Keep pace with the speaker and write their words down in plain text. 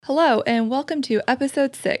Hello, and welcome to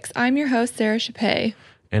episode 6. I'm your host, Sarah Chappé.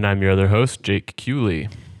 And I'm your other host, Jake Cooley.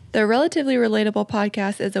 The Relatively Relatable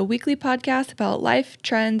podcast is a weekly podcast about life,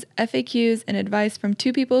 trends, FAQs, and advice from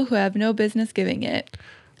two people who have no business giving it.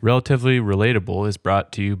 Relatively Relatable is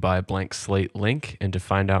brought to you by Blank Slate Link, and to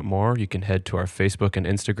find out more, you can head to our Facebook and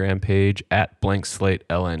Instagram page at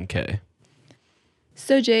BlankSlateLNK.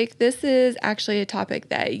 So, Jake, this is actually a topic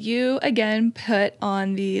that you, again, put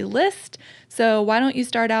on the list. So why don't you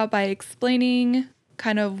start out by explaining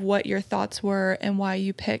kind of what your thoughts were and why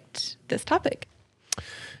you picked this topic?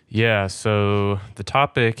 Yeah, so the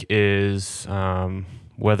topic is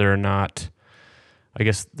whether or not, I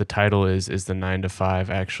guess the title is the 9 to 5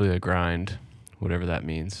 actually a grind, whatever that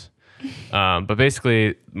means. But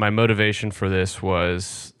basically, my motivation for this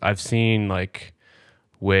was I've seen like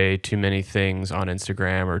way too many things on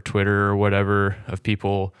Instagram or Twitter or whatever of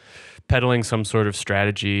people peddling some sort of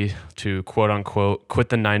strategy to quote unquote quit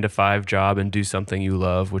the 9 to 5 job and do something you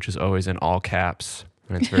love, which is always in all caps,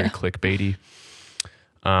 and it's very clickbaity.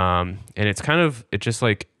 And it just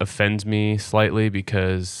like offends me slightly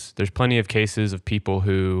because there's plenty of cases of people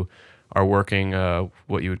who are working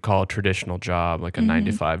what you would call a traditional job, like a 9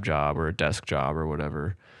 to 5 job or a desk job or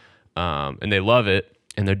whatever. And they love it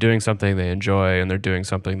and they're doing something they enjoy and they're doing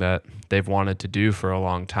something that they've wanted to do for a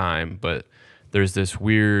long time. But there's this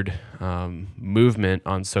weird movement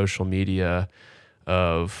on social media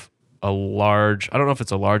of I don't know if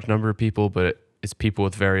it's a large number of people, but it's people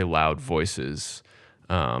with very loud voices,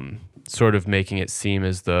 sort of making it seem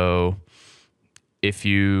as though if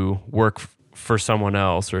you work for someone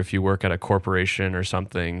else or if you work at a corporation or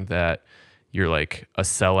something that you're like a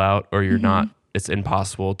sellout or you're not, it's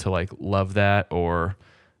impossible to like love that, or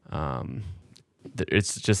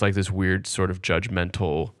it's just like this weird sort of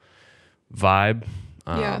judgmental vibe.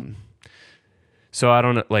 So I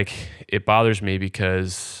don't know, like it bothers me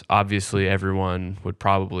because obviously everyone would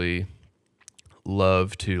probably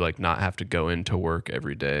love to like not have to go into work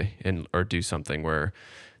every day and or do something where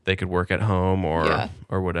they could work at home or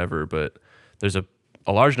whatever, but there's a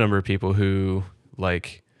large number of people who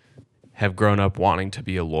like have grown up wanting to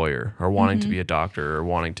be a lawyer or wanting to be a doctor or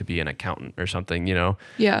wanting to be an accountant or something, you know,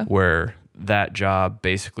 where that job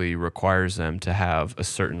basically requires them to have a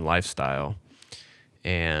certain lifestyle.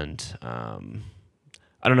 And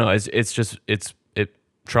I don't know, it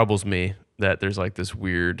troubles me that there's like this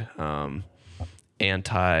weird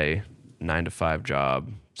anti 9 to 5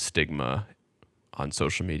 job stigma on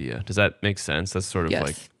social media. Does that make sense? That's sort of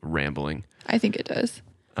like rambling. I think it does.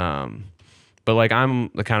 But like I'm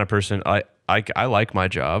the kind of person I like my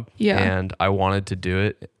job and I wanted to do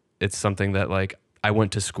it. It's something that like I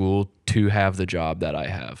went to school to have the job that I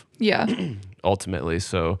have. Yeah. Ultimately.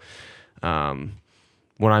 So when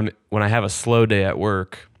I have a slow day at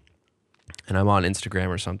work and I'm on Instagram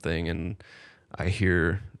or something and I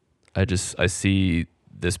see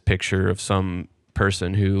this picture of some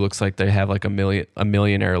person who looks like they have like a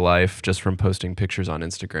millionaire life just from posting pictures on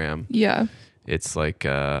Instagram. Yeah. It's like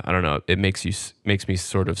I don't know, it makes me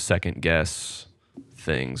sort of second guess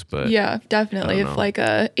things, but yeah, definitely. If like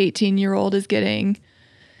a 18-year-old is getting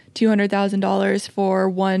 $200,000 for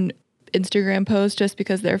one Instagram post just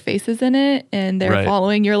because their face is in it and they're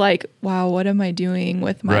following, you're like, wow, what am I doing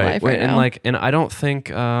with my life right now? And I don't think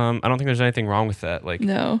there's anything wrong with that. Like,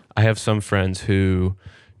 no, I have some friends who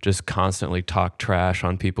just constantly talk trash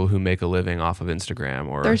on people who make a living off of Instagram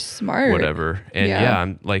or they're smart, whatever. And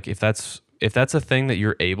I'm like, if that's a thing that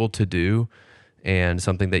you're able to do and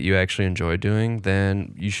something that you actually enjoy doing,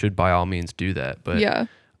 then you should by all means do that. But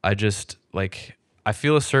I just like, I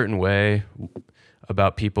feel a certain way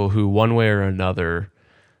about people who one way or another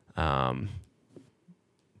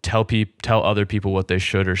tell other people what they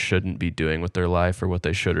should or shouldn't be doing with their life or what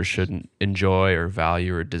they should or shouldn't enjoy or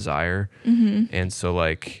value or desire. And so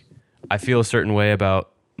like I feel a certain way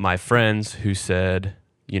about my friends who said,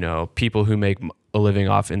 you know, people who make a living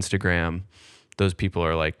off Instagram, those people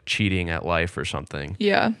are like cheating at life or something.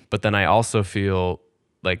 Yeah. But then I also feel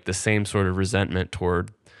like the same sort of resentment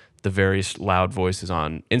toward the very loud voices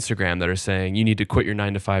on Instagram that are saying you need to quit your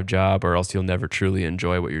 9 to 5 job or else you'll never truly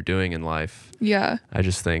enjoy what you're doing in life. Yeah. I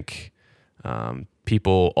just think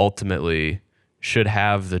people ultimately should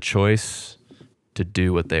have the choice to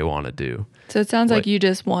do what they want to do. So it sounds like you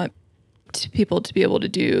just want people to be able to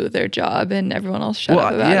do their job and everyone else shut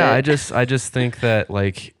up about it. I just think that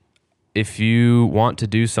like if you want to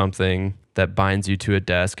do something that binds you to a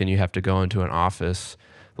desk and you have to go into an office,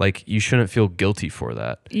 like you shouldn't feel guilty for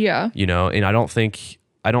that. Yeah. You know, and I don't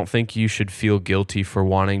think you should feel guilty for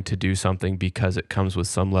wanting to do something because it comes with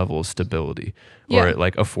some level of stability or it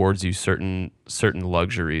like affords you certain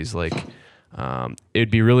luxuries. Like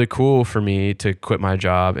It'd be really cool for me to quit my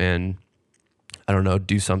job and, I don't know,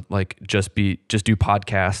 do something like just do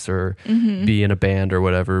podcasts or be in a band or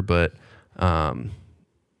whatever. But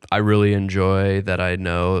I really enjoy that I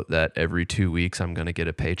know that every 2 weeks I'm going to get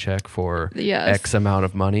a paycheck for X amount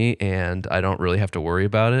of money, and I don't really have to worry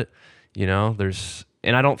about it. You know,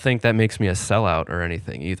 and I don't think that makes me a sellout or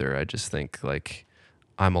anything either. I just think like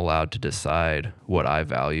I'm allowed to decide what I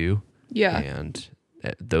value. Yeah. And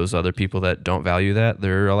those other people that don't value that,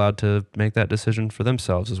 they're allowed to make that decision for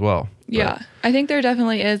themselves as well. Yeah. I think there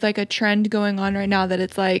definitely is like a trend going on right now that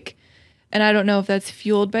it's like, and I don't know if that's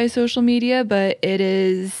fueled by social media, but it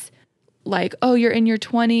is like, oh, you're in your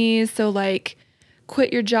 20s, so like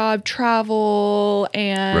quit your job, travel,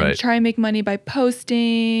 and try and make money by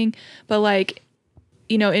posting. But like,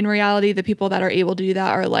 you know, in reality, the people that are able to do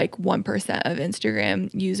that are like 1% of Instagram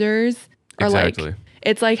users. Or exactly. Like,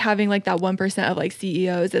 it's like having like that 1% of like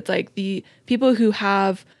CEOs. It's like the people who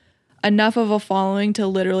have enough of a following to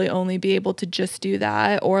literally only be able to just do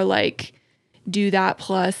that, or like do that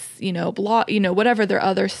plus, you know, blog, you know, whatever their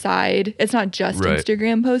other side. It's not just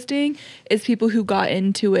Instagram posting. It's people who got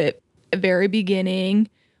into it at the very beginning,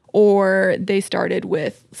 or they started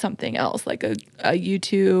with something else like a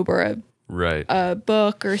YouTube or a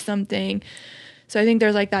book or something. So I think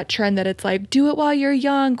there's like that trend that it's like, do it while you're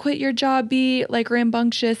young, quit your job, be like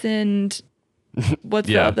rambunctious and what's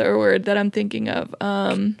the other word that I'm thinking of?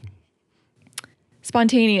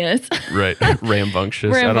 Spontaneous. Right.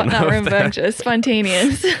 Rambunctious. I don't know. Not rambunctious,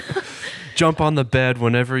 spontaneous. Jump on the bed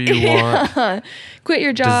whenever you want. Quit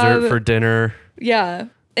your job. Dessert for dinner. Yeah.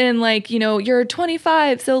 And like, you know, you're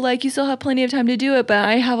 25, so like you still have plenty of time to do it. But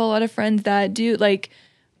I have a lot of friends that do, like,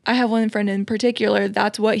 I have one friend in particular,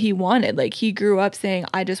 that's what he wanted. Like, he grew up saying,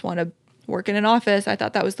 I just want to work in an office. I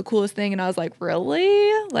thought that was the coolest thing. And I was like,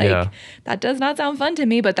 really? Like, that does not sound fun to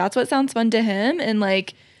me, but that's what sounds fun to him. And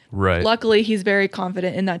like, luckily, he's very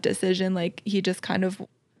confident in that decision. Like, he just kind of,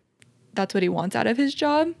 that's what he wants out of his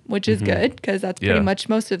job, which is good, because that's pretty much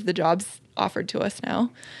most of the jobs offered to us now.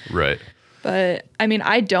 Right. But I mean,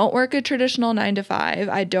 I don't work a traditional 9 to 5.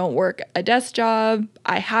 I don't work a desk job.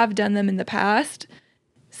 I have done them in the past.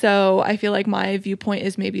 So I feel like my viewpoint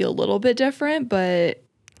is maybe a little bit different, but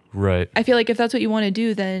I feel like if that's what you want to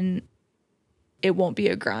do, then it won't be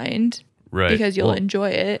a grind, because you'll enjoy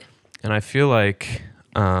it. And I feel like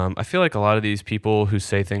a lot of these people who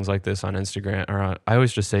say things like this on Instagram, or I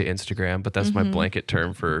always just say Instagram, but that's my blanket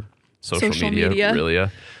term for social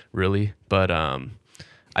media. Really. But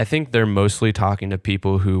I think they're mostly talking to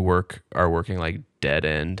people who are working like dead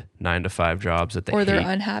end 9 to 5 jobs that they or they're hate.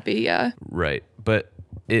 Unhappy. Right. But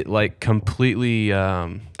it like completely,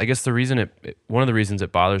 I guess one of the reasons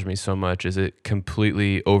it bothers me so much is it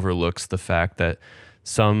completely overlooks the fact that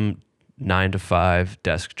some 9 to 5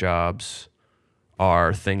 desk jobs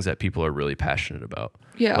are things that people are really passionate about.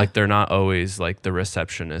 Yeah. Like, they're not always like the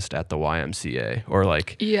receptionist at the YMCA or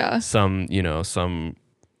like some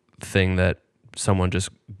thing that someone just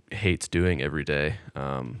hates doing every day.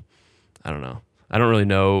 I don't know. I don't really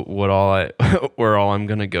know where all I'm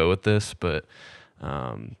going to go with this, but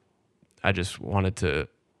I just wanted to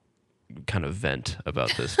kind of vent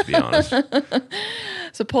about this, to be honest.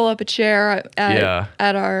 So pull up a chair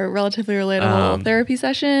at our relatively relatable therapy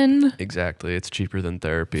session. Exactly. It's cheaper than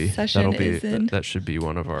therapy. That should be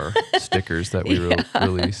one of our stickers that we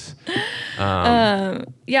release.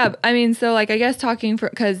 Yeah. I mean, so like, I guess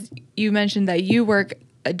because you mentioned that you work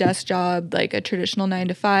a desk job, like a traditional 9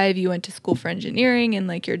 to 5, you went to school for engineering, and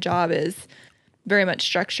like your job is very much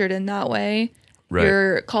structured in that way. Right.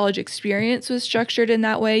 Your college experience was structured in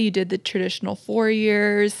that way. You did the traditional 4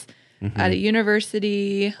 years at a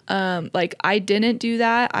university. Like, I didn't do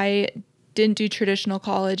that. I didn't do traditional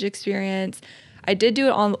college experience. I did do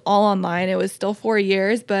it all online. It was still 4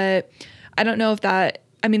 years, but I don't know if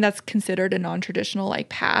that's considered a non-traditional like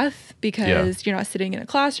path, because you're not sitting in a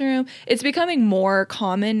classroom. It's becoming more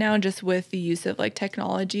common now just with the use of like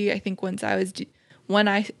technology. I think when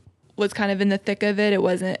I was kind of in the thick of it, it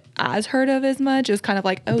wasn't as heard of as much. It was kind of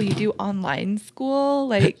like, oh, you do online school?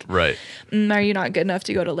 Like, right. Are you not good enough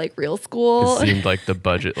to go to like real school? It seemed like the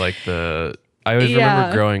budget, I always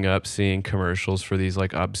remember growing up seeing commercials for these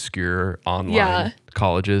like obscure online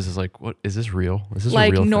colleges. Is like, what is this real? Is this like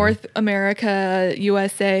a real North thing? America,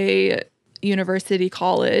 USA University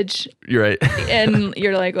College? You're right. And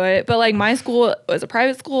you're like, what? But like, my school was a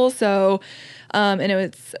private school, so and it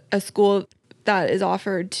was a school that is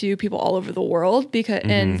offered to people all over the world, because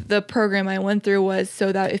and the program I went through was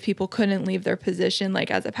so that if people couldn't leave their position,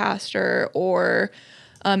 like as a pastor or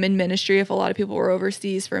in ministry, if a lot of people were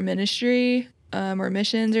overseas for ministry, or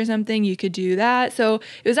missions or something, you could do that. So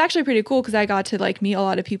it was actually pretty cool because I got to like meet a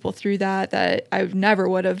lot of people through that I never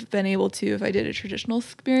would have been able to if I did a traditional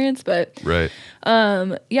experience. But Right.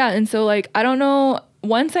 yeah. And so like, I don't know,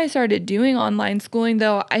 once I started doing online schooling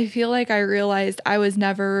though, I feel like I realized I was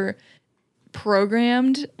never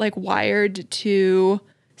programmed, like wired to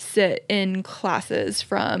sit in classes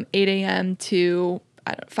from 8 a.m. to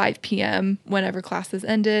 5 p.m. whenever classes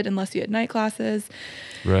ended, unless you had night classes.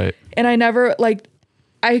 Right. And I never, like,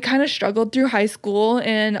 I kind of struggled through high school,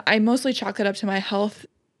 and I mostly chalked it up to my health,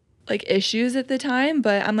 like, issues at the time.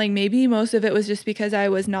 But I'm like, maybe most of it was just because I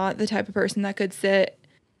was not the type of person that could sit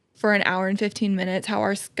for an hour and 15 minutes, how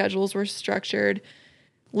our schedules were structured,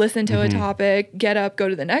 listen to a topic, get up, go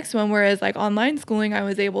to the next one. Whereas, like, online schooling, I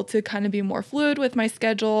was able to kind of be more fluid with my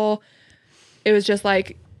schedule. It was just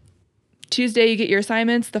like, Tuesday you get your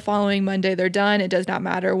assignments, the following Monday they're done. It does not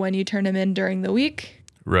matter when you turn them in during the week.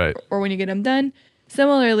 Right. Or when you get them done.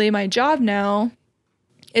 Similarly, my job now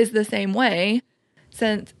is the same way,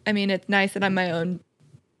 since, I mean, it's nice that I'm my own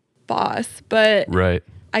boss, but Right.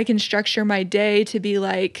 I can structure my day to be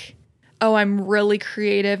like, oh, I'm really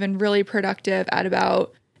creative and really productive at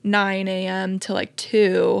about 9 a.m. to like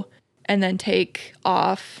 2, and then take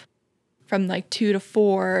off from like 2 to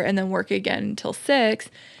 4 and then work again until 6.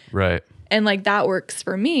 Right. And like that works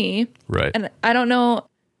for me. Right. And I don't know,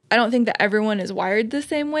 I don't think that everyone is wired the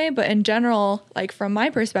same way, but in general, like from my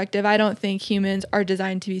perspective, I don't think humans are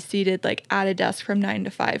designed to be seated like at a desk from 9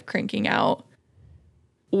 to 5 cranking out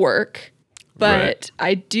work. But Right.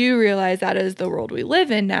 I do realize that is the world we live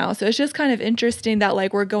in now. So it's just kind of interesting that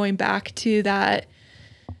like we're going back to that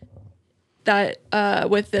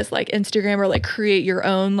with this like Instagram or like create your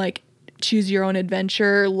own, like choose your own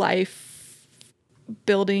adventure life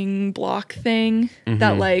building block thing,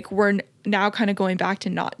 that like we're now kind of going back to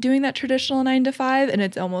not doing that traditional 9 to 5, and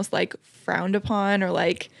it's almost like frowned upon, or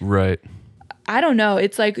like, Right. I don't know,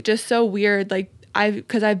 it's like just so weird. Like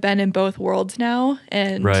because I've been in both worlds now,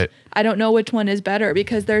 and Right. I don't know which one is better,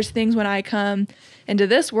 because there's things when I come into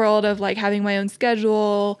this world of like having my own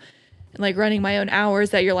schedule and like running my own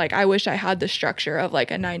hours that you're like, I wish I had the structure of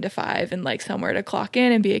like a 9 to 5 and like somewhere to clock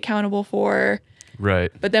in and be accountable for.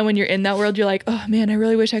 Right. But then when you're in that world, you're like, oh man, I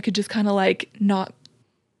really wish I could just kind of like not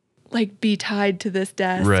like be tied to this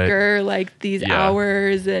desk Right. or like these Yeah.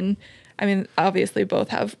 hours. And I mean, obviously both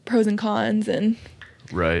have pros and cons. And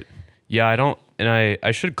Right. Yeah,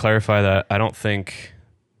 I should clarify that I don't think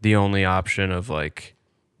the only option of like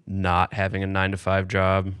not having a 9 to 5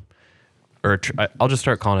 job, or I'll just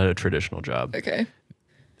start calling it a traditional job. okay.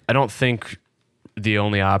 I don't think the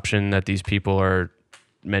only option that these people are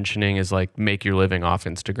mentioning is like make your living off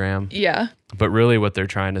Instagram. Yeah. But really what they're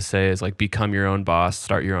trying to say is like become your own boss,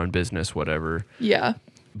 start your own business, whatever. Yeah.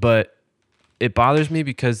 But it bothers me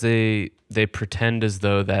because they pretend as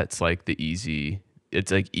though that's like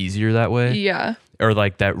it's like easier that way. Yeah. Or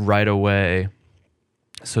like that right away.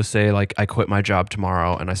 So say like I quit my job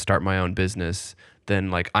tomorrow and I start my own business,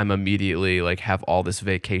 then like I'm immediately like have all this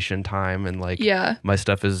vacation time and like Yeah. my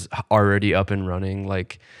stuff is already up and running.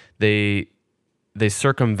 Like they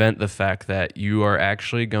circumvent the fact that you are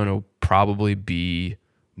actually going to probably be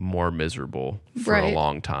more miserable for a Right.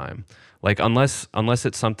 long time. Like unless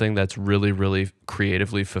it's something that's really, really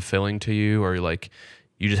creatively fulfilling to you, or like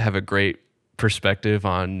you just have a great perspective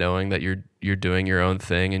on knowing that you're doing your own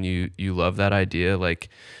thing and you love that idea, like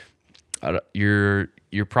you're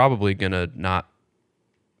probably gonna not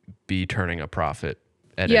be turning a profit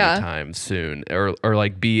at Yeah. any time soon, or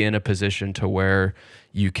like be in a position to where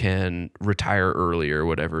you can retire early or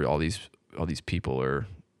whatever all these people are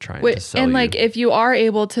trying to sell and you. like if you are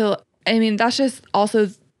able to, I mean, that's just also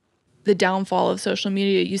the downfall of social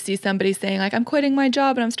media. You see somebody saying like, I'm quitting my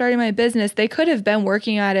job and I'm starting my business. They could have been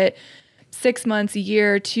working at it 6 months, a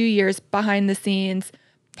year, 2 years behind the scenes,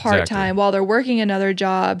 part-time, Exactly. while they're working another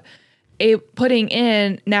job, putting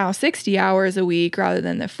in now 60 hours a week rather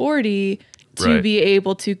than the 40 to Right. be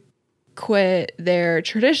able to quit their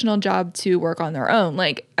traditional job to work on their own.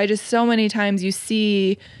 Like so many times you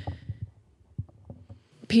see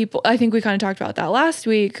people, I think we kind of talked about that last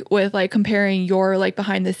week with like comparing your like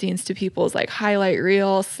behind the scenes to people's like highlight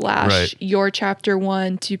reel / Right. your chapter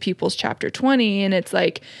 1 to people's chapter 20. And it's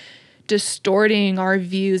like distorting our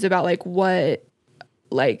views about like what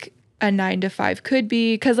like a 9 to 5 could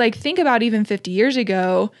be. Cause like think about even 50 years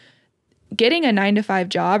ago, getting a 9 to 5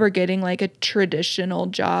 job or getting like a traditional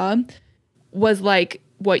job was like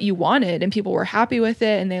what you wanted and people were happy with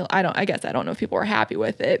it. And I guess I don't know if people were happy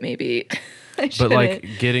with it. Maybe I But shouldn't. like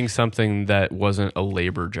getting something that wasn't a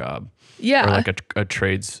labor job, Yeah. or like a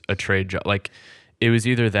trade job, like it was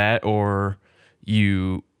either that or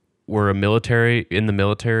you were in the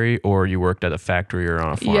military, or you worked at a factory or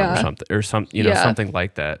on a farm Yeah. or something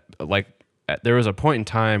like that. Like there was a point in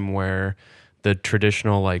time where the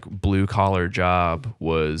traditional like blue collar job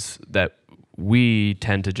was that we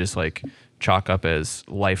tend to just like chalk up as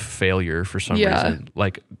life failure for some reason.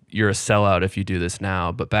 Like you're a sellout if you do this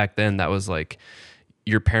now, but back then that was like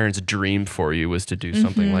your parents' dream for you was to do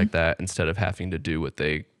something like that instead of having to do what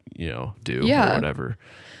they, do or whatever.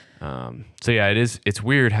 So yeah, it's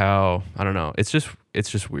weird how, I don't know. It's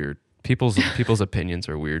just weird. People's opinions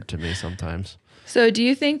are weird to me sometimes. So do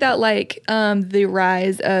you think that like the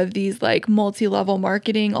rise of these like multi-level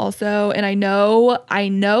marketing also, and I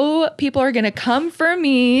know people are going to come for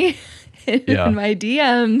me in my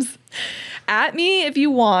DMs, at me if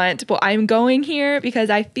you want, but I'm going here because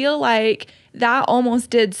I feel like that almost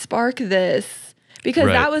did spark this, because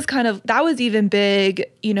Right. that was even big,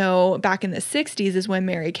 back in the 60s is when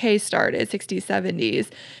Mary Kay started, 60s, 70s.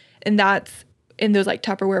 And that's in those like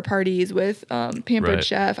Tupperware parties with Pampered Right.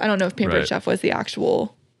 Chef. I don't know if Pampered Right. Chef was the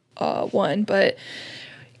actual one, but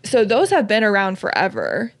so those have been around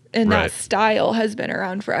forever. And Right. that style has been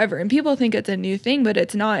around forever. And people think it's a new thing, but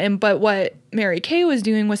it's not. But what Mary Kay was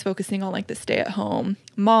doing was focusing on like the stay-at-home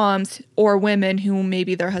moms or women who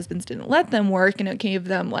maybe their husbands didn't let them work, and it gave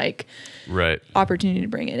them like Right. opportunity to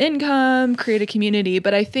bring in income, create a community.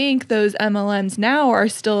 But I think those MLMs now are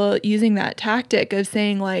still using that tactic of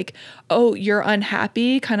saying like, oh, you're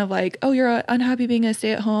unhappy, kind of like, oh, you're unhappy being a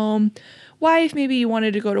stay-at-home wife. Maybe you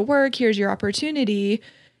wanted to go to work. Here's your opportunity.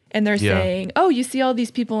 And they're saying, oh, you see all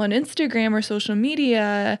these people on Instagram or social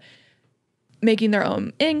media making their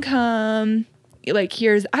own income. Like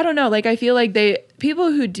I don't know, like I feel like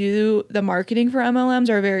people who do the marketing for MLMs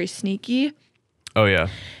are very sneaky. Oh yeah.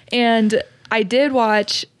 And I did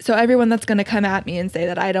watch, so everyone that's going to come at me and say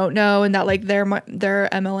that I don't know and that like their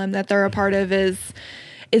MLM that they're a part of is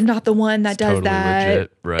not the one that does totally that.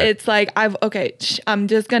 legit, right. It's like I'm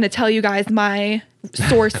just going to tell you guys my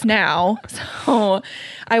source now. So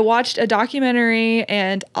I watched a documentary,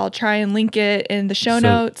 and I'll try and link it in the show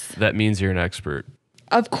notes. That means you're an expert.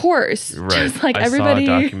 Of course. Right. Just like I everybody.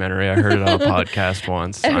 saw a documentary. I heard it on a podcast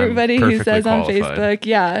once. Everybody I'm who perfectly says on qualified.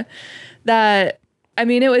 Facebook, that, I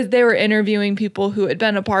mean, they were interviewing people who had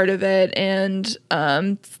been a part of it, and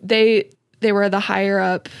they were the higher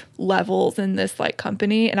up levels in this like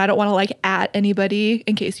company. And I don't want to like at anybody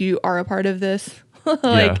in case you are a part of this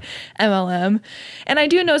MLM. And I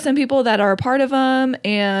do know some people that are a part of them,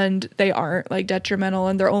 and they aren't like detrimental,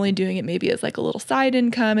 and they're only doing it maybe as like a little side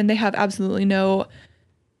income, and they have absolutely no,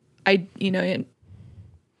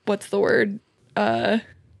 what's the word?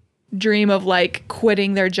 Dream of like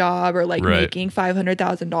quitting their job or like Right. making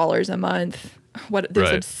 $500,000 a month. What those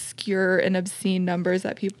Right. obscure and obscene numbers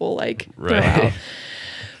that people like throw Right. out.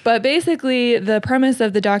 But basically the premise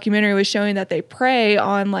of the documentary was showing that they prey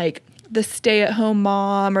on like the stay-at-home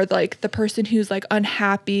mom or like the person who's like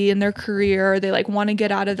unhappy in their career. They like want to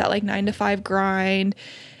get out of that like 9-to-5 grind,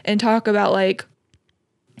 and talk about like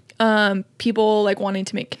people like wanting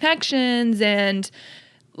to make connections and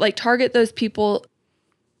like target those people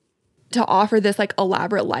to offer this like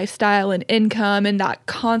elaborate lifestyle and income, and that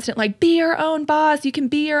constant like be your own boss, you can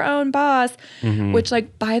be your own boss, which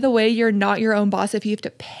like, by the way, you're not your own boss if you have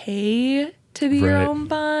to pay to be your Right. own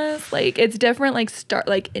boss. Like it's different, like start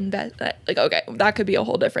like invest like, okay, that could be a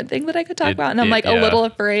whole different thing that I could talk about, and I'm like a little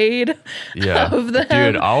afraid of them.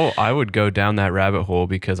 Dude, I would go down that rabbit hole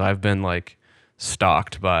because I've been like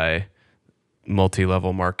stalked by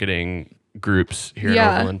multi-level marketing groups here in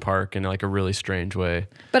Overland Park in like a really strange way.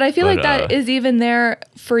 But I feel like that is even there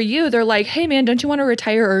for you. They're like, hey man, don't you want to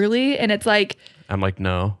retire early? And it's like, I'm like,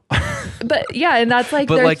 no. but yeah, and that's like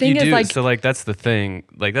But their like thing you is do, like, so like that's the thing.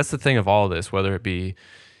 Like that's the thing of all this, whether it be,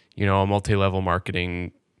 a multi-level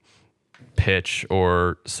marketing pitch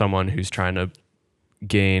or someone who's trying to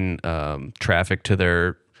gain traffic to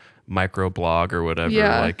their micro blog or whatever.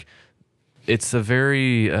 Yeah. Like it's a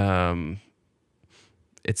very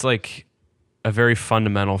it's like a very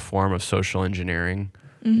fundamental form of social engineering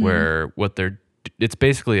where it's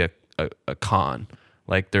basically a con.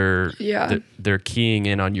 Like they're keying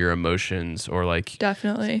in on your emotions, or like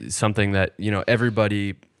definitely. something that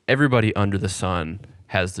everybody under the sun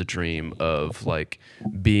has the dream of like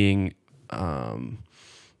being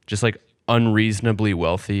just like unreasonably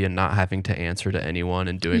wealthy and not having to answer to anyone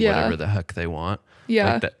and doing whatever the heck they want.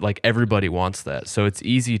 Yeah. Like that, like everybody wants that. So it's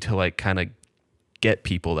easy to like kind of get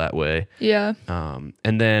people that way. Yeah.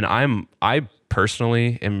 And then I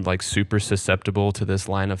personally am like super susceptible to this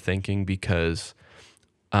line of thinking because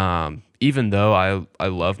even though I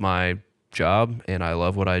love my job and I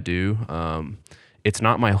love what I do, it's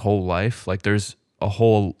not my whole life. Like there's a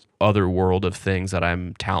whole other world of things that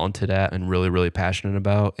I'm talented at and really, really passionate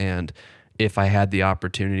about. And if I had the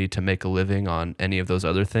opportunity to make a living on any of those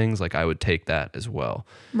other things, like I would take that as well.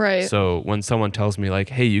 Right. So when someone tells me like,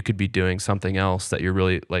 hey, you could be doing something else that you're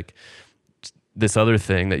really like this other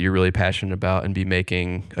thing that you're really passionate about and be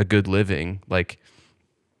making a good living, like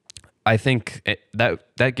I think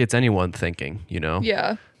that gets anyone thinking, you know?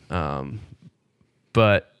 Yeah.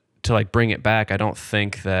 But to like bring it back, I don't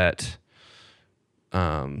think that,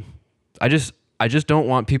 I just don't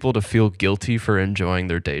want people to feel guilty for enjoying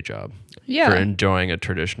their day job. Yeah. For enjoying a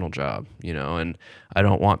traditional job, you know, and I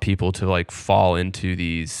don't want people to like fall into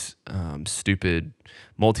these stupid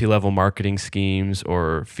multi-level marketing schemes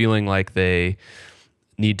or feeling like they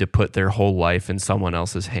need to put their whole life in someone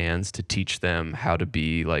else's hands to teach them how to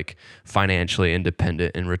be like financially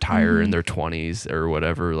independent and retire in their 20s or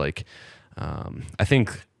whatever. Like, I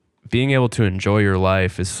think being able to enjoy your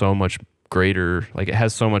life is so much greater. Like it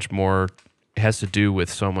has so much more, it has to do with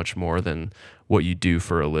so much more than what you do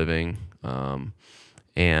for a living.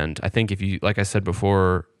 And I think if you, like I said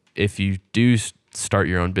before, if you do start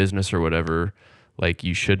your own business or whatever, like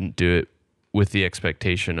you shouldn't do it with the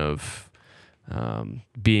expectation of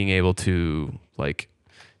being able to like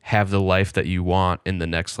have the life that you want in the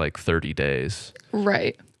next like 30 days.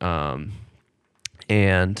 Right.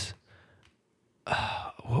 And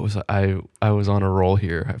what was I was on a roll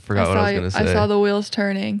here. I forgot what I was going to say. I saw the wheels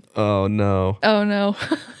turning. Oh no. Oh no.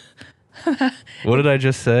 What did I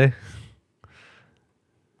just say?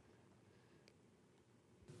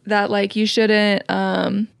 That like you shouldn't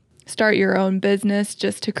start your own business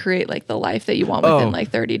just to create like the life that you want within like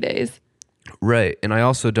 30 days. Right. And I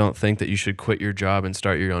also don't think that you should quit your job and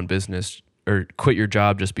start your own business or quit your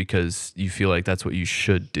job just because you feel like that's what you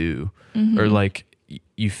should do. Or like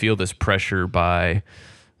you feel this pressure by,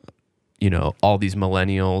 you know, all these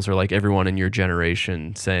millennials or like everyone in your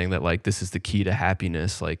generation saying that like this is the key to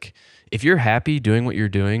happiness. Like if you're happy doing what you're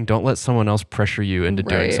doing, don't let someone else pressure you into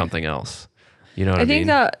doing something else. You know what I mean? I think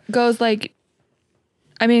that goes like,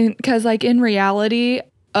 I mean, because like in reality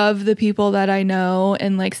of the people that I know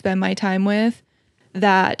and like spend my time with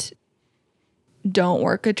that don't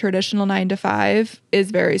work a traditional 9-to-5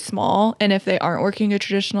 is very small. And if they aren't working a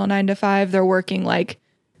traditional 9-to-5, they're working like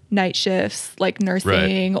night shifts, like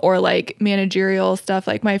nursing or like managerial stuff.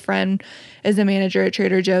 Like my friend is a manager at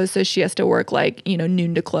Trader Joe's, so she has to work like, you know,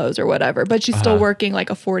 noon to close or whatever, but she's still working like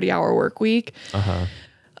a 40-hour work week.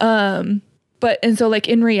 But, and so like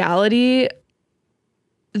in reality,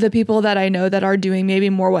 the people that I know that are doing maybe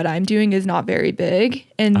more what I'm doing is not very big.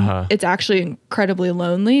 And it's actually incredibly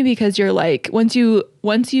lonely because you're like, once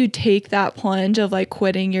you take that plunge of like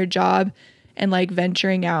quitting your job and like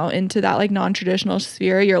venturing out into that like non-traditional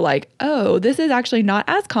sphere, you're like, oh, this is actually not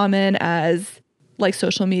as common as like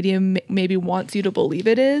social media maybe wants you to believe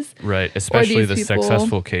it is. Right. Especially the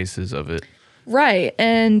successful cases of it. Right.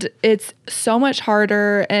 And it's so much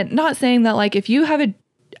harder. And not saying that like if you have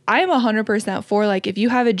I'm 100% for like if you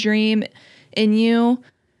have a dream in you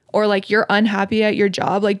or like you're unhappy at your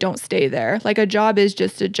job, like don't stay there. Like a job is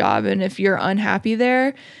just a job. And if you're unhappy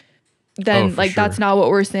there, then like that's not what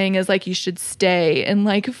we're saying is like you should stay and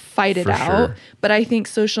like fight it out. But I think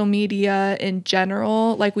social media in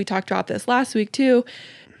general, like we talked about this last week too,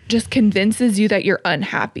 just convinces you that you're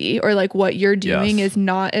unhappy or like what you're doing is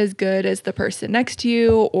not as good as the person next to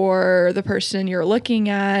you or the person you're looking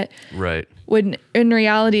at. Right. When in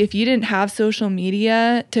reality, if you didn't have social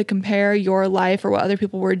media to compare your life or what other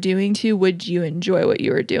people were doing to, would you enjoy what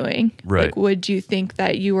you were doing? Right. Like, would you think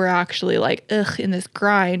that you were actually like, ugh, in this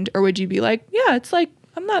grind? Or would you be like, yeah, it's like,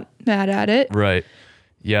 I'm not mad at it. Right.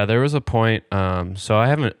 Yeah, there was a point. So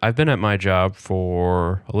I've been at my job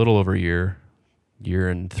for a little over a year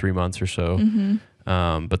and 3 months or so.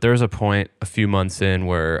 But there was a point a few months in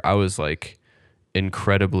where I was like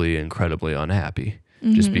incredibly, incredibly unhappy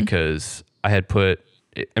just because I had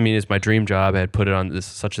it's my dream job. I had put it on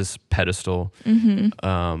such a pedestal.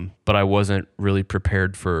 But I wasn't really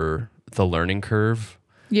prepared for the learning curve.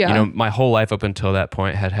 Yeah. You know, my whole life up until that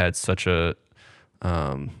point had such a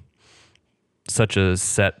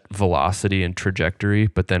set velocity and trajectory.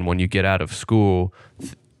 But then when you get out of school,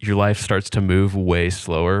 your life starts to move way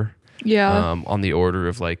slower. Yeah. On the order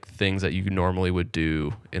of like things that you normally would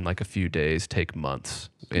do in like a few days take months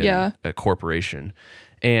in a corporation.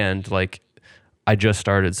 And like I just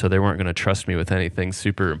started, so they weren't going to trust me with anything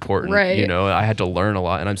super important. Right. You know, I had to learn a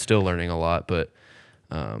lot and I'm still learning a lot. But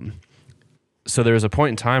so there was a point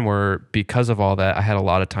in time where because of all that, I had a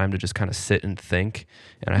lot of time to just kind of sit and think.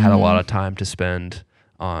 And I had a lot of time to spend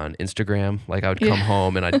on Instagram. Like I would come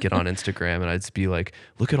home and I'd get on Instagram and I'd be like,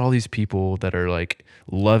 look at all these people that are like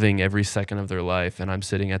loving every second of their life. And I'm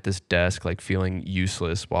sitting at this desk, like feeling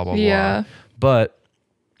useless, blah, blah, blah. But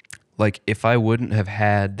like, if I wouldn't have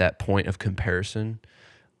had that point of comparison,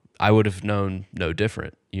 I would have known no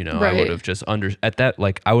different. You know, I would have just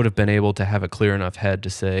I would have been able to have a clear enough head to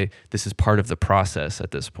say, this is part of the process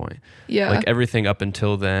at this point. Yeah. Like everything up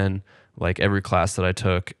until then, like every class that I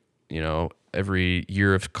took, you know, every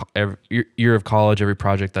year of college, every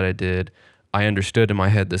project that I did, I understood in my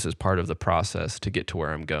head, this is part of the process to get to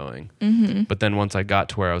where I'm going. Mm-hmm. But then once I got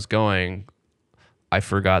to where I was going, I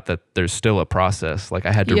forgot that there's still a process. Like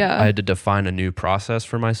I had to define a new process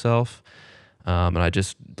for myself. And I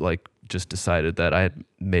just decided that I had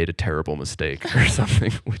made a terrible mistake or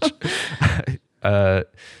something, which,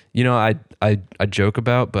 you know, I joke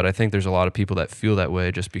about, but I think there's a lot of people that feel that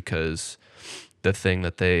way just because the thing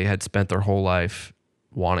that they had spent their whole life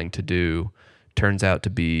wanting to do turns out to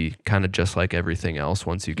be kind of just like everything else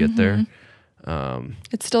once you get there.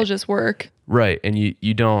 It's still just work. Right. And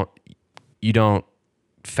you don't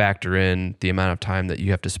factor in the amount of time that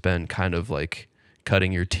you have to spend kind of like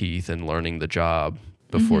cutting your teeth and learning the job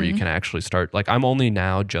before you can actually start. Like I'm only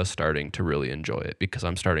now just starting to really enjoy it because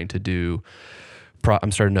I'm starting to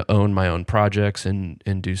I'm starting to own my own projects and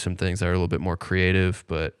do some things that are a little bit more creative,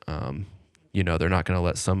 but you know, they're not going to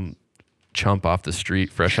let some chump off the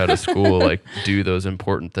street fresh out of school like do those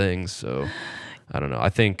important things. So I don't know. I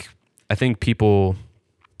think people,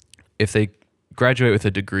 if they graduate with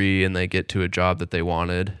a degree and they get to a job that they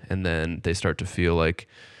wanted and then they start to feel like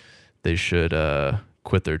they should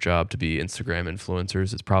quit their job to be Instagram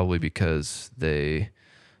influencers, it's probably because they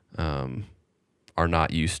are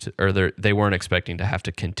not used to, or they weren't expecting to have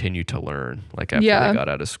to continue to learn like after they got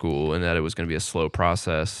out of school, and that it was going to be a slow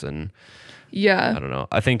process. And I don't know.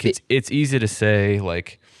 I think it's easy to say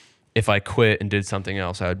like, if I quit and did something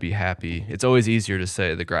else, I would be happy. It's always easier to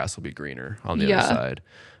say the grass will be greener on the other side.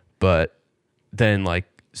 But then like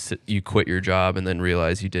you quit your job and then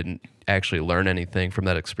realize you didn't actually learn anything from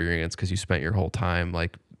that experience because you spent your whole time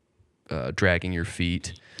like dragging your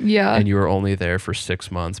feet. Yeah. And you were only there for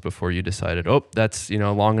 6 months before you decided, oh, that's, you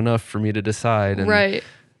know, long enough for me to decide. And,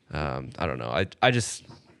 I don't know.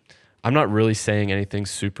 I'm not really saying anything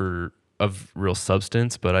super of real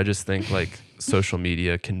substance, but I just think like social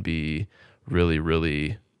media can be really,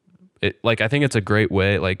 really, I think it's a great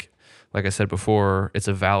way. Like I said before, it's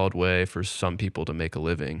a valid way for some people to make a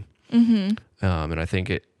living. Mm-hmm. And I think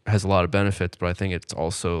it has a lot of benefits, but I think it's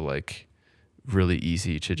also like really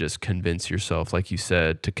easy to just convince yourself, like you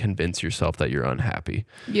said, to convince yourself that you're unhappy.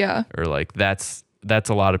 Yeah. Or like that's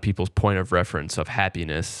a lot of people's point of reference of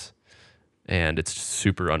happiness, and it's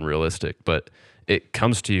super unrealistic, but it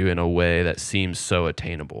comes to you in a way that seems so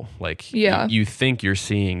attainable. Like you think you're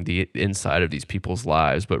seeing the inside of these people's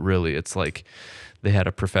lives, but really it's like they had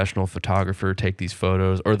a professional photographer take these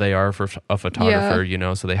photos, or they are a photographer, you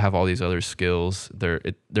know, so they have all these other skills.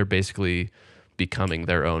 They're basically becoming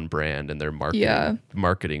their own brand, and they're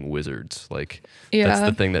marketing wizards. Like that's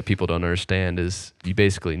the thing that people don't understand is you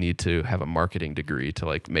basically need to have a marketing degree to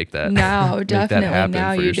like make that definitely that happen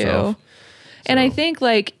now for you yourself. do. And I think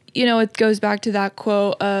like, you know, it goes back to that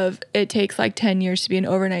quote of it takes like 10 years to be an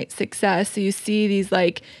overnight success. So you see these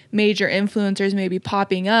like major influencers maybe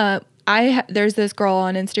popping up. There's this girl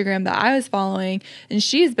on Instagram that I was following, and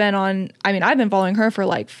she's been I've been following her for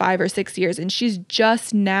like 5 or 6 years, and she's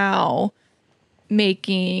just now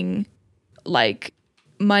making like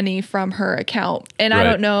money from her account. And I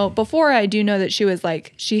don't know, before I do know that she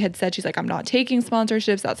had said, she's like, I'm not taking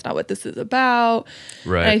sponsorships. That's not what this is about.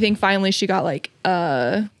 Right. And I think finally she got like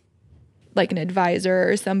an advisor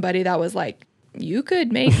or somebody that was like, you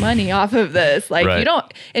could make money off of this. Like you don't,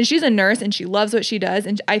 and she's a nurse and she loves what she does.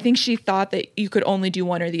 And I think she thought that you could only do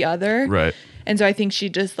one or the other. Right. And so I think she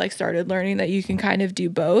just like started learning that you can kind of do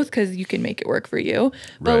both because you can make it work for you.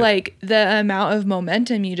 But like the amount of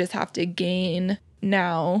momentum you just have to gain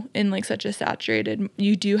now in like such a saturated,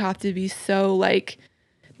 you do have to be so like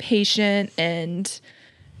patient and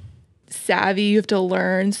savvy. You have to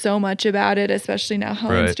learn so much about it, especially now how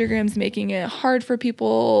Instagram's making it hard for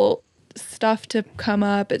people stuff to come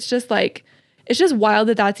up. It's just wild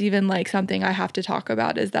that that's even like something I have to talk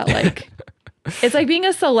about, is that like it's like being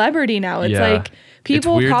a celebrity now. It's like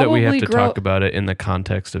people, it's weird probably that we have to talk about it in the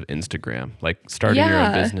context of Instagram, like starting your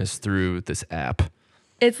own business through this app.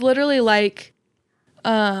 It's literally like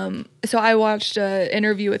so I watched an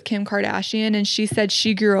interview with Kim Kardashian, and she said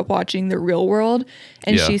she grew up watching The Real World,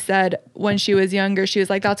 and she said when she was younger, she was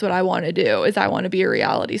like, that's what I want to do, is I want to be a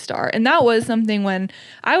reality star. And that was something when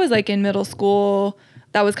I was like in middle school,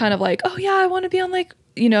 that was kind of like, oh yeah, I want to be on like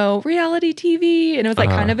reality TV. And it was like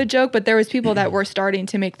kind of a joke, but there was people that were starting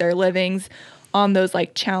to make their livings on those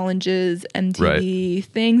like challenges, MTV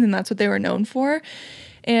things. And that's what they were known for.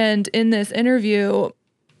 And in this interview,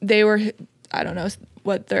 they were, I don't know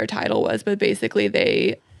what their title was, but basically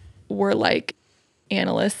they were like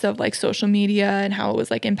analysts of like social media and how it was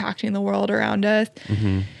like impacting the world around us.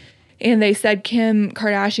 Mm-hmm. And they said Kim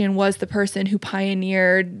Kardashian was the person who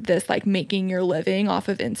pioneered this like making your living off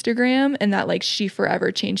of Instagram, and that like she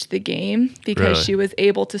forever changed the game because she was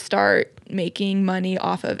able to start making money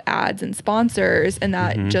off of ads and sponsors, and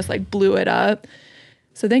that just like blew it up.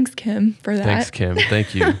 So thanks, Kim, for that. Thanks, Kim.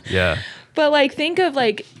 Thank you. Yeah. But like think of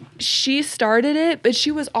like she started it, but she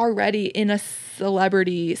was already in a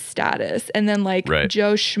celebrity status. And then like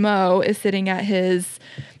Joe Schmo is sitting at his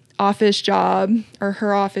office job or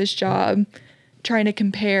her office job trying to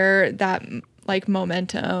compare that like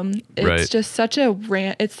momentum. It's just such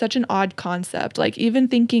it's such an odd concept. Like even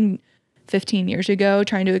thinking 15 years ago,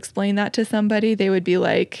 trying to explain that to somebody, they would be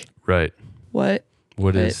like, what?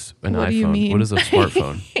 What is an iPhone? What is a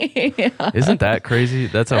smartphone? Isn't that crazy?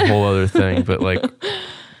 That's a whole other thing. But like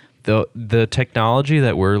the technology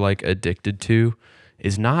that we're like addicted to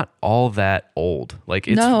is not all that old. Like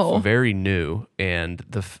it's very new. And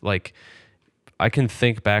I can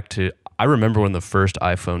think back to, I remember when the first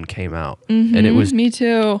iPhone came out and it was me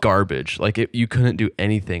too. Garbage. Like you couldn't do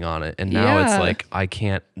anything on it. And now it's like, I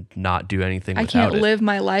can't not do anything without it. I can't live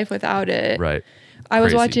my life without it. Right. I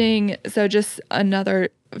was watching, so just on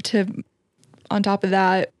top of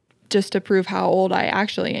that, just to prove how old I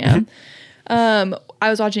actually am. I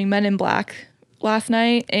was watching Men in Black last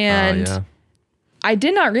night, and I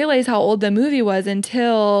did not realize how old the movie was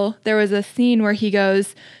until there was a scene where he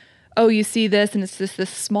goes, oh, you see this, and it's just this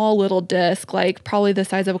small little disc, like probably the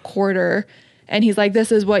size of a quarter. And he's like,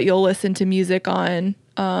 this is what you'll listen to music on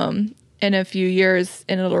in a few years,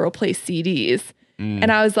 and it'll replace CDs.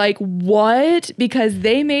 And I was like, what? Because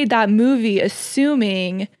they made that movie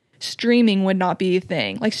assuming streaming would not be a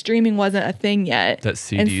thing. Like streaming wasn't a thing yet. That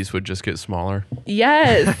CDs would just get smaller.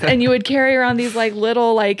 Yes. And you would carry around these like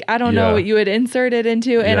little, like, I don't know what you would insert it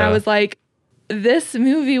into. And I was like, this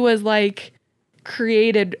movie was like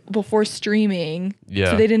created before streaming.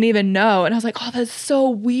 So they didn't even know. And I was like, oh, that's so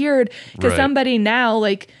weird. Because somebody now,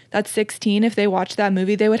 like that's 16, if they watched that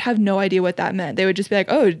movie, they would have no idea what that meant. They would just be like,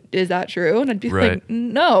 oh, is that true? And I'd be like,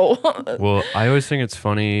 no. Well, I always think it's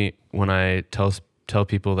funny when I tell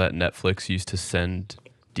people that Netflix used to send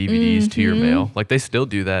DVDs to your mail. Like they still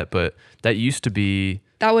do that, but that used to be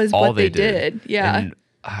that was all what they did. Yeah. And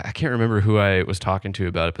I can't remember who I was talking to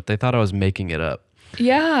about it, but they thought I was making it up.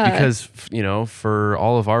 Yeah. Because, for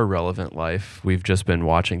all of our relevant life, we've just been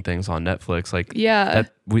watching things on Netflix. Like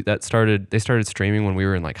they started streaming when we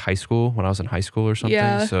were in like high school, when I was in high school or something.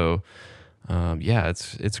 Yeah. So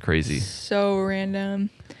it's crazy. So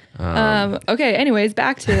random. Okay. Anyways,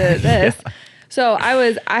 back to this. So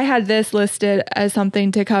I had this listed as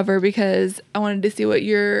something to cover because I wanted to see what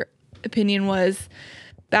your opinion was.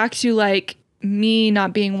 Back to like me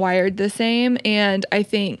not being wired the same. And I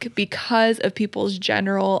think because of people's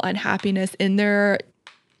general unhappiness in their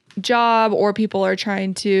job, or people are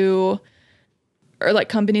trying to, or like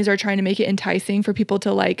companies are trying to make it enticing for people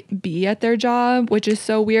to like be at their job, which is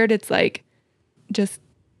so weird. It's like, just,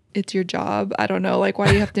 it's your job. I don't know. Like, why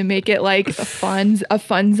do you have to make it like a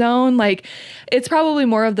fun zone? Like, it's probably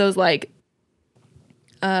more of those like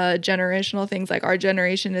generational things. Like our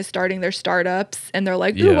generation is starting their startups and they're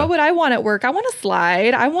like, ooh, what would I want at work? I want a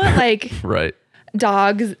slide. I want like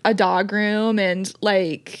a dog room, and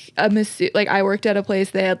like a masseuse. Like I worked at a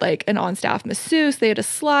place, they had like an on-staff masseuse, they had a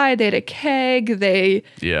slide, they had a keg, they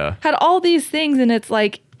had all these things. And it's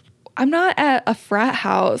like, I'm not at a frat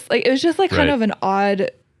house. Like it was just like kind of an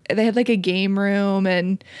odd, they had like a game room,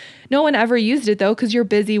 and no one ever used it though, because you're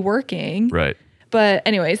busy working. Right. But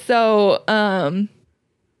anyway, so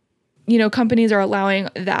companies are allowing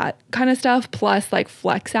that kind of stuff, plus like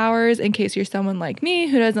flex hours in case you're someone like me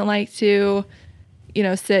who doesn't like to,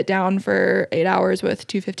 sit down for 8 hours with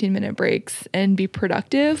 2 15-minute breaks and be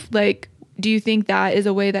productive. Like, do you think that is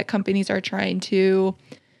a way that companies are trying to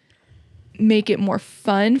make it more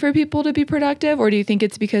fun for people to be productive? Or do you think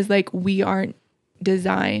it's because like we aren't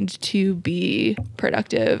designed to be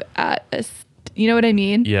productive at you know what I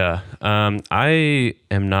mean? Yeah. I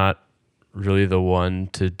am not really the one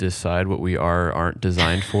to decide what we aren't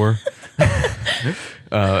designed for.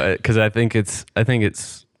 Because I think it's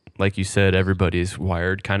like you said, everybody's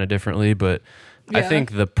wired kind of differently, but I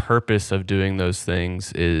think the purpose of doing those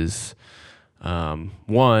things is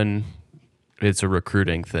one, it's a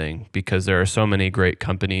recruiting thing because there are so many great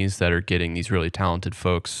companies that are getting these really talented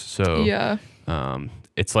folks. So Yeah.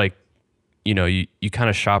 it's like, you kind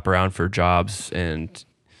of shop around for jobs, and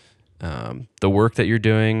the work that you're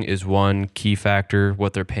doing is one key factor.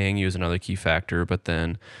 What they're paying you is another key factor. But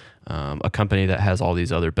then a company that has all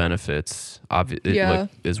these other benefits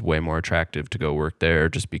is way more attractive to go work there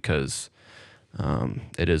just because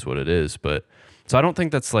it is what it is. But so I don't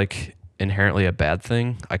think that's like inherently a bad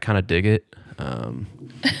thing. I kind of dig it.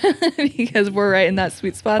 Because we're right in that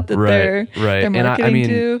sweet spot that Right. they're And marketing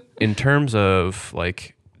to. in terms of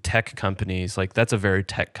like tech companies, like that's a very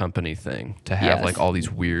tech company thing to have Yes. like all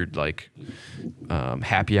these weird like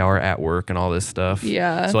happy hour at work and all this stuff.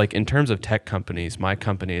 Yeah. So like in terms of tech companies, my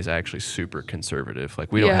company is actually super conservative.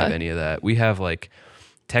 Like we don't have any of that. We have like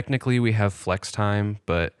technically we have flex time,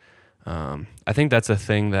 but I think that's a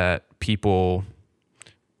thing that people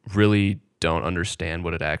really don't understand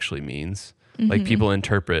what it actually means. Like people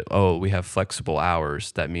interpret, oh, we have flexible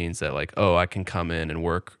hours. That means that like, oh, I can come in and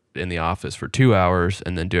work in the office for 2 hours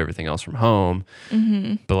and then do everything else from home.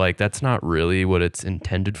 But like, that's not really what it's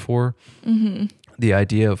intended for. The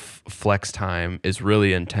idea of flex time is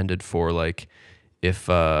really intended for like, if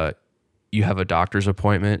you have a doctor's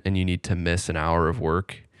appointment and you need to miss an hour of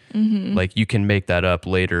work, like you can make that up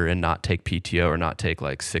later and not take PTO or not take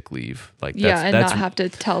like sick leave. Like and not have to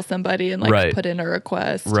tell somebody and like put in a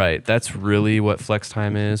request. Right. That's really what flex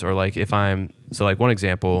time is. Or like if so like one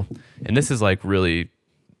example, and this is like really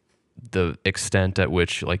the extent at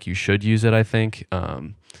which like you should use it, I think.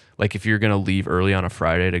 Like if you're going to leave early on a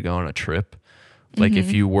Friday to go on a trip, like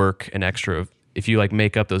if you work if you like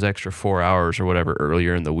make up those extra 4 hours or whatever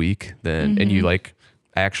earlier in the week, then, and you like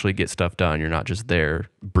actually get stuff done, you're not just there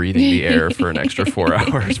breathing the air for an extra 4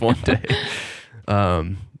 hours one day.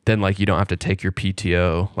 Then like you don't have to take your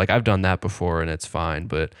PTO. Like I've done that before and it's fine.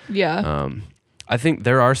 But I think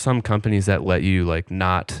there are some companies that let you like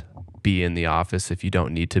not be in the office if you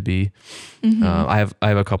don't need to be. I have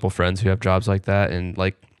a couple friends who have jobs like that, and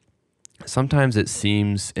like sometimes it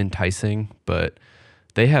seems enticing, but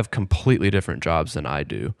they have completely different jobs than I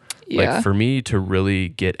do. Like for me to really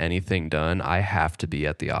get anything done, I have to be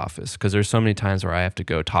at the office because there's so many times where I have to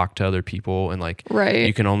go talk to other people, and like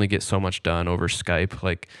you can only get so much done over Skype.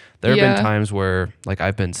 Like there have been times where like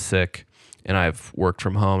I've been sick and I've worked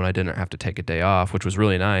from home and I didn't have to take a day off, which was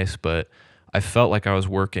really nice, but I felt like I was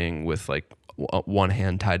working with like one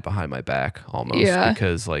hand tied behind my back almost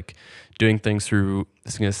because like doing things through,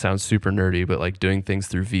 this is going to sound super nerdy, but like doing things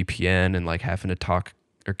through VPN and like having to talk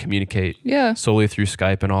or communicate solely through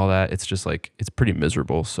Skype and all that, it's just like, it's pretty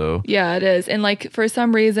miserable. So yeah, it is. And like for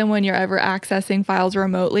some reason, when you're ever accessing files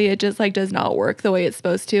remotely, it just like does not work the way it's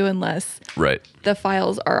supposed to unless the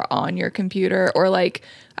files are on your computer. Or like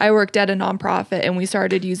I worked at a nonprofit and we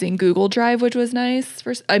started using Google Drive, which was nice.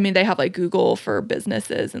 They have like Google for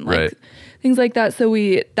businesses and like things like that. So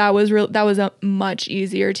that was a much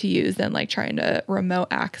easier to use than like trying to remote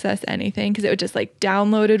access anything, because it would just like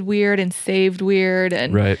downloaded weird and saved weird,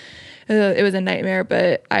 and it was a nightmare.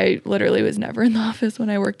 But I literally was never in the office when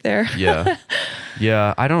I worked there.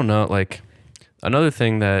 Yeah. I don't know. Like another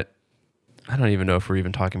thing that, I don't even know if we're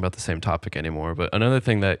even talking about the same topic anymore, but another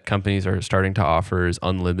thing that companies are starting to offer is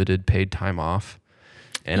unlimited paid time off.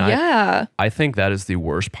 And I think that is the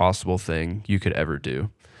worst possible thing you could ever do.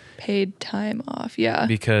 Paid time off.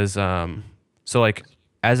 Because so like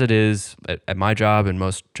as it is at my job and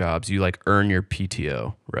most jobs, you like earn your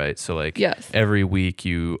PTO, right? So like every week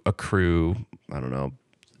you accrue, I don't know,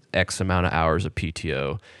 X amount of hours of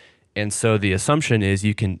PTO. And so the assumption is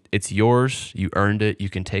it's yours, you earned it, you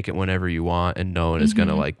can take it whenever you want, and no one is going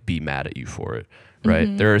to like be mad at you for it,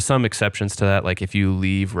 right? There are some exceptions to that. Like if you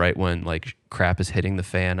leave right when like crap is hitting the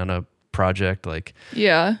fan on a project, like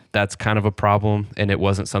that's kind of a problem, and it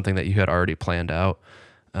wasn't something that you had already planned out.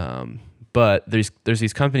 But there's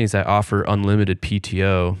these companies that offer unlimited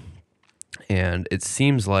PTO, and it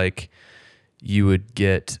seems like you would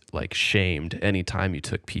get like shamed anytime you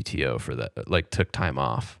took PTO for that, like took time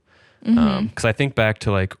off. Because I think back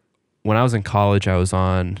to like when I was in college, I was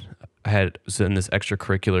in this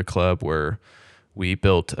extracurricular club where we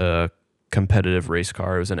built a competitive race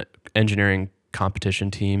car. It was an engineering competition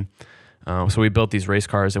team. So we built these race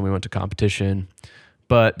cars and we went to competition.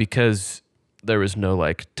 But because there was no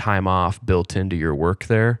like time off built into your work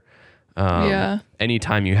there,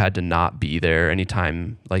 anytime you had to not be there,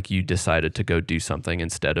 anytime like you decided to go do something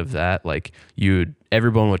instead of that, like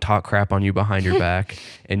everyone would talk crap on you behind your back,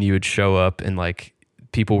 and you would show up and like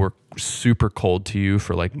people were super cold to you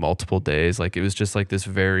for like multiple days. Like it was just like this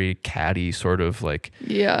very catty sort of like,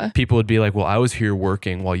 Yeah. people would be like, well, I was here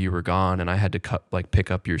working while you were gone and I had to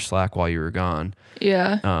pick up your slack while you were gone.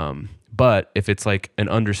 Yeah. But if it's like an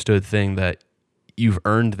understood thing that you've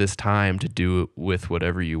earned this time to do with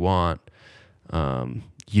whatever you want,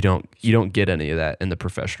 you don't get any of that in the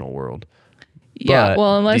professional world. Yeah. But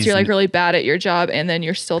Well, unless these you're like really bad at your job and then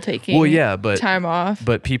you're still taking time off.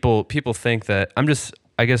 But people think that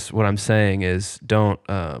I guess what I'm saying is don't,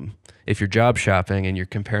 if you're job shopping and you're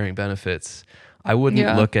comparing benefits, I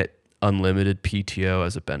wouldn't look at unlimited PTO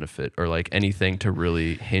as a benefit or like anything to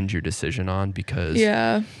really hinge your decision on, because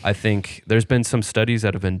I think there's been some studies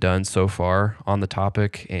that have been done so far on the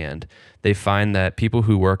topic, and they find that people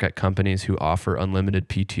who work at companies who offer unlimited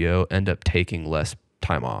PTO end up taking less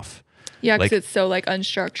time off. Yeah, because it's so like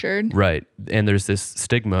unstructured. Right. And there's this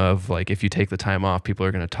stigma of like, if you take the time off, people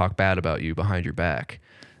are going to talk bad about you behind your back.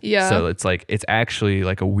 Yeah. So it's like, it's actually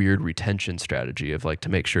like a weird retention strategy of like, to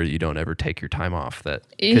make sure that you don't ever take your time off, that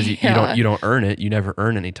because you don't earn it. You never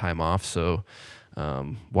earn any time off. So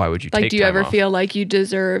why would you take time off? Like, do you ever feel like you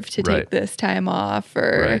deserve to take this time off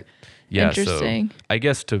or? Right. Yeah. Interesting. So I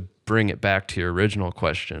guess to bring it back to your original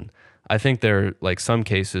question, I think there are like some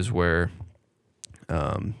cases where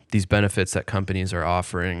these benefits that companies are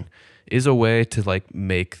offering is a way to like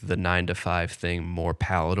make the 9-to-5 thing more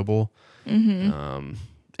palatable. Mm-hmm.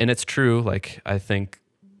 And it's true. Like, I think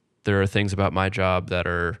there are things about my job that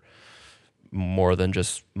are more than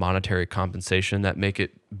just monetary compensation that make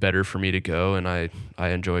it better for me to go. And I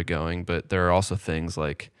enjoy going, but there are also things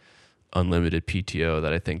like unlimited PTO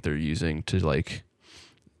that I think they're using to like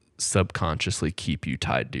subconsciously keep you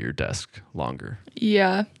tied to your desk longer.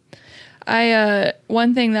 Yeah.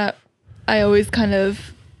 One thing that I always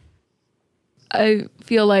I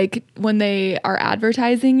feel like when they are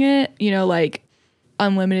advertising it, like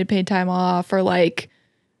unlimited paid time off or like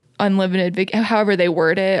unlimited, however they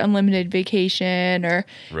word it, unlimited vacation, or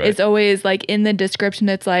it's always like in the description,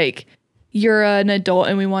 it's like, you're an adult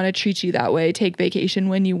and we want to treat you that way. Take vacation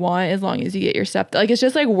when you want, as long as you get your stuff. Like, it's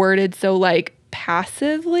just like worded so like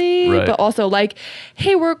passively, but also like,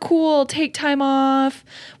 hey, we're cool, take time off,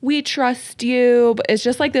 we trust you. But it's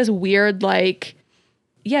just like this weird like,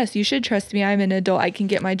 yes, you should trust me, I'm an adult, I can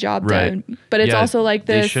get my job done. But it's also like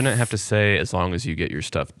this, they shouldn't have to say as long as you get your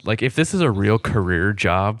stuff. Like, if this is a real career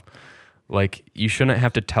job, like, you shouldn't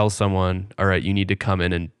have to tell someone, all right, you need to come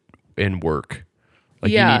in and work.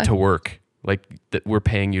 Like, you need to work. Like, we're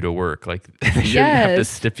paying you to work. Like, they shouldn't have to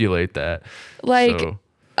stipulate that. Like,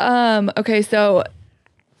 okay, so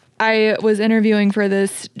I was interviewing for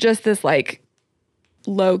this like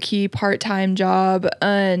low-key part-time job,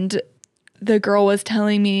 and the girl was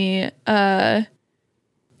telling me,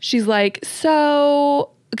 she's like, so,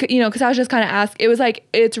 because I was just kind of asking, it was like,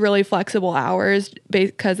 it's really flexible hours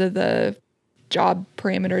because of the job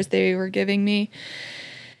parameters they were giving me.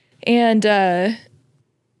 And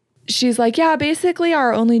she's like, yeah, basically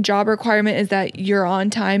our only job requirement is that you're on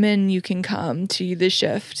time and you can come to the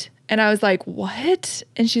shift. And I was like, what?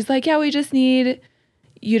 And she's like, yeah, we just need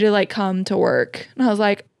you to like come to work. And I was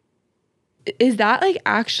like, is that like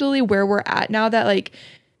actually where we're at now, that like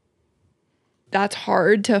that's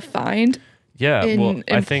hard to find in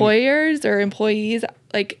employers or employees?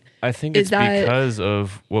 Like, I think it's because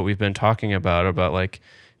of what we've been talking about like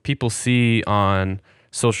people see on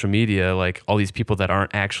social media like all these people that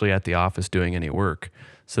aren't actually at the office doing any work.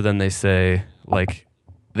 So then they say, like,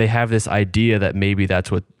 they have this idea that maybe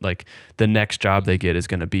that's what like the next job they get is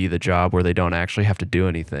going to be the job where they don't actually have to do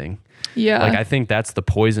anything. Yeah. Like, I think that's the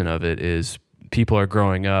poison of it, is people are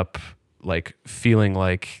growing up like feeling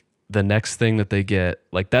like the next thing that they get,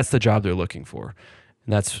 like that's the job they're looking for.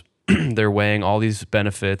 And that's, they're weighing all these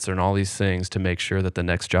benefits and all these things to make sure that the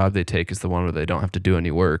next job they take is the one where they don't have to do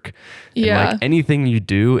any work. Yeah. And like anything you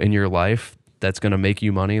do in your life that's going to make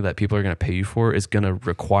you money, that people are going to pay you for, is going to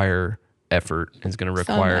require effort, and it's going to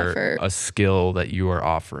require a skill that you are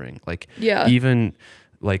offering. Like, even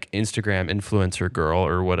like Instagram influencer girl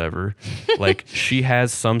or whatever, like she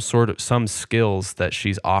has some skills that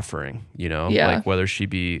she's offering, like whether she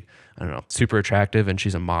be, I don't know, super attractive and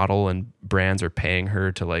she's a model and brands are paying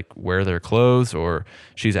her to like wear their clothes, or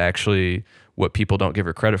she's actually what people don't give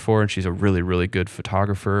her credit for, and she's a really, really good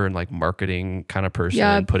photographer and like marketing kind of person,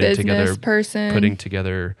 and putting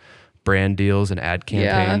together brand deals and ad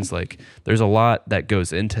campaigns. Like, there's a lot that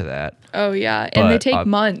goes into that. Oh yeah. And they take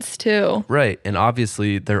months too. Right. And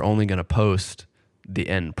obviously they're only going to post the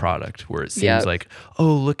end product where it seems Yep. like,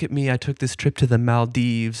 oh, look at me, I took this trip to the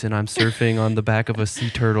Maldives and I'm surfing on the back of a sea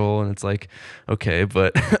turtle, and it's like, okay,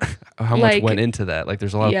 but how much Like, went into that? Like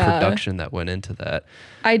there's a lot of yeah. production that went into that.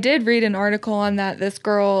 I did read an article on that. This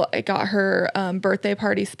girl got her birthday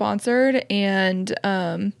party sponsored, and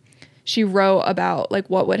she wrote about like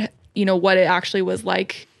what it actually was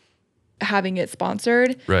like having it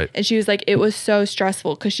sponsored. Right. And she was like, it was so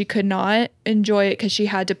stressful because she could not enjoy it because she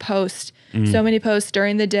had to post so many posts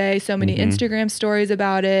during the day, so many Instagram stories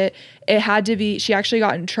about it. It had to be, she actually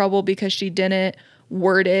got in trouble because she didn't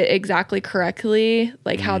word it exactly correctly,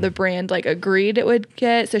 like how the brand like agreed it would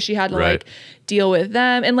get. So she had to Right. like deal with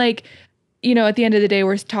them. And like, you know, at the end of the day,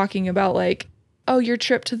 we're talking about like, oh, your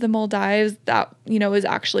trip to the Maldives, that, you know, is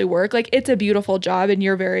actually work. Like, it's a beautiful job and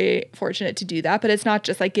you're very fortunate to do that, but it's not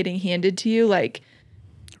just like getting handed to you. Like,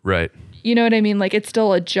 Right. you know what I mean? Like, it's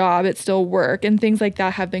still a job, it's still work, and things like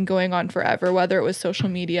that have been going on forever, whether it was social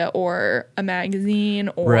media or a magazine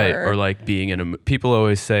or Right. Or like being in a, people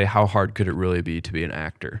always say, how hard could it really be to be an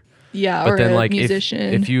actor? yeah, But or then a like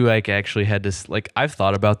musician. if you like actually had to like, I've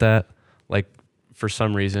thought about that, like for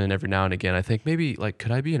some reason every now and again I think maybe like,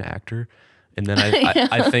 could I be an actor? And then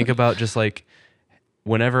I think about just like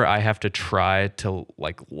whenever I have to try to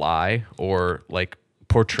like lie or like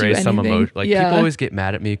portray some anything. emotion, like Yeah. people always get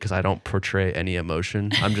mad at me because I don't portray any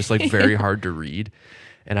emotion. I'm just like very hard to read.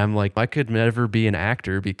 And I'm like, I could never be an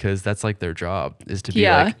actor because that's like their job is to be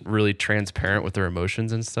Yeah. like really transparent with their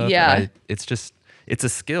emotions and stuff. Yeah. And it's a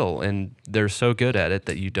skill and they're so good at it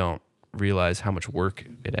that you don't realize how much work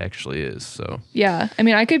it actually is. So, Yeah. I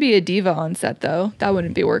mean, I could be a diva on set though. That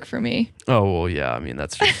wouldn't be work for me. oh, well, yeah. I mean,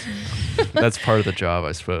 that's just, that's part of the job,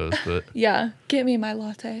 I suppose. But, Yeah. Get me my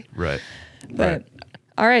latte. right. But Right.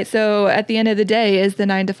 all right. So at the end of the day, is the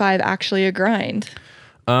 9 to 5 actually a grind?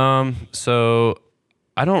 So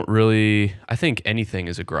I think anything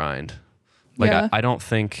is a grind. Like, Yeah. I don't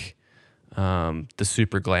think the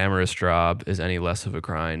super glamorous job is any less of a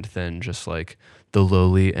grind than just like the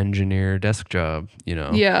lowly engineer desk job, you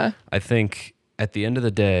know? Yeah. I think at the end of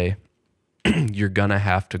the day, you're gonna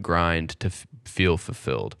have to grind to feel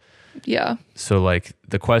fulfilled. Yeah. So like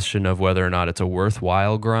the question of whether or not it's a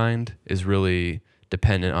worthwhile grind is really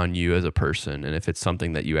dependent on you as a person and if it's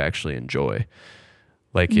something that you actually enjoy.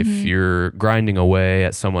 Like if you're grinding away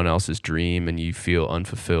at someone else's dream and you feel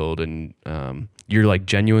unfulfilled and you're like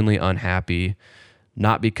genuinely unhappy,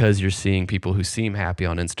 not because you're seeing people who seem happy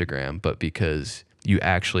on Instagram, but because you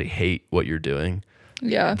actually hate what you're doing,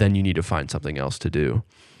 Yeah. then you need to find something else to do.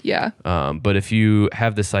 Yeah. But if you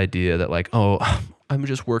have this idea that like, oh, I'm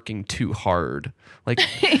just working too hard, like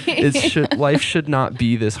life should not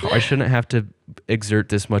be this hard. I shouldn't have to exert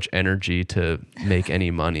this much energy to make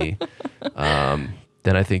any money.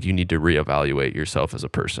 Then I think you need to reevaluate yourself as a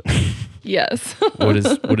person. Yes. What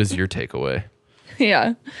is your takeaway?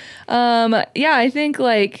 Yeah. Yeah, I think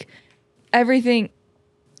like everything,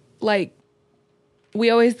 like we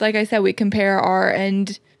always, like I said, we compare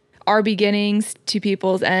our beginnings to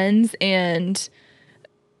people's ends, and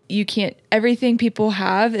everything people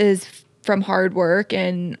have is from hard work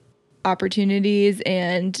and opportunities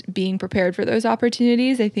and being prepared for those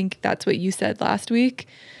opportunities. I think that's what you said last week.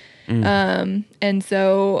 And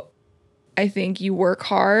so I think you work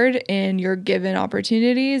hard and you're given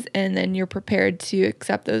opportunities and then you're prepared to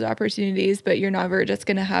accept those opportunities, but you're never just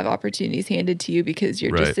going to have opportunities handed to you because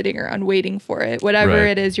you're Right. just sitting around waiting for it, whatever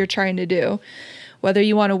Right. it is you're trying to do. Whether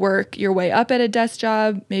you want to work your way up at a desk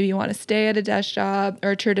job, maybe you want to stay at a desk job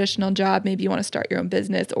or a traditional job, maybe you want to start your own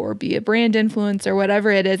business or be a brand influencer, whatever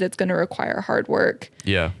it is, it's going to require hard work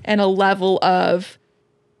Yeah. and a level of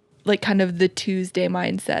like kind of the Tuesday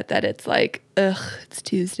mindset that it's like, ugh, it's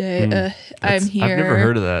Tuesday. I'm here. I've never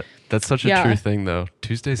heard of that. That's such a Yeah. true thing though.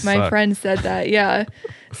 Tuesdays My suck. friend said that. Yeah.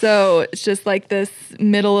 So it's just like this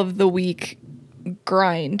middle of the week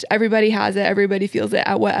grind. Everybody has it. Everybody feels it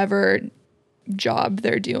at whatever job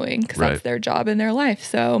they're doing because Right. that's their job in their life.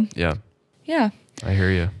 So Yeah. yeah, I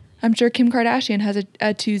hear you. I'm sure Kim Kardashian has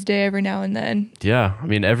a Tuesday every now and then. Yeah. I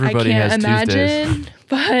mean, everybody I has can't imagine, Tuesdays.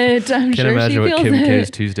 but I'm Can't sure she imagine what feels Kim it.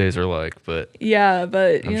 K's Tuesdays are like, but Yeah,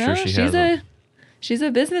 but I'm you sure know, she has she's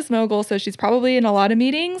a business mogul, so she's probably in a lot of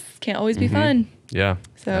meetings. Can't always be fun. yeah.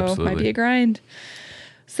 So absolutely. might be a grind.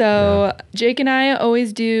 So Jake and I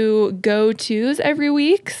always do go-tos every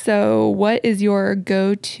week. So what is your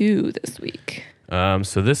go-to this week?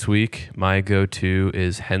 So this week, my go-to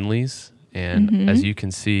is Henley's. And as you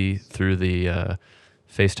can see through the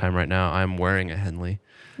FaceTime right now, I'm wearing a Henley.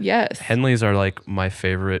 Yes. Henleys are like my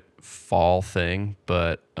favorite fall thing,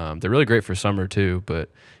 but they're really great for summer too. But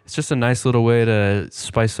it's just a nice little way to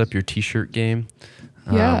spice up your t-shirt game.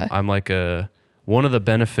 Yeah. I'm like a one of the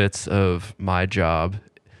benefits of my job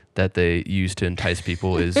that they use to entice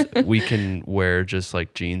people is we can wear just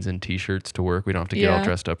like jeans and t-shirts to work. We don't have to get all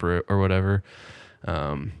dressed up or whatever.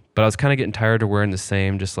 But I was kind of getting tired of wearing the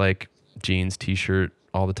same, just like jeans, t-shirt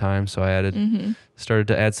all the time. So I started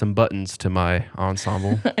to add some buttons to my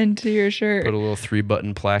ensemble. And to your shirt. Put a little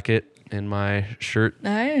 3-button placket in my shirt.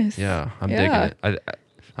 Nice. Yeah, I'm digging it.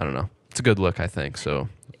 I don't know. It's a good look, I think. So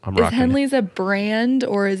I'm rocking. Is Henley's a brand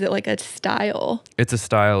or is it like a style? It's a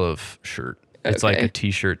style of shirt. It's Okay. like a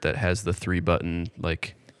t-shirt that has the 3-button,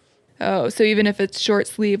 like Oh, so even if it's short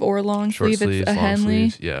sleeve or long short sleeve, sleeves, it's a long Henley?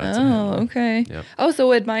 sleeves. Yeah. It's a Oh, Henley. okay. Yep. Oh, so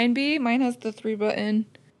would mine be? Mine has the 3-button.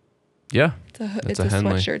 Yeah. It's a a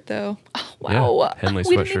Henley. sweatshirt though. Oh, Yeah, wow. Henley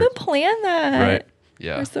We didn't sweatshirt. even plan that. Right.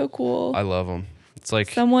 Yeah. They're so cool. I love them. It's like,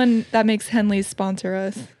 Someone that makes Henley sponsor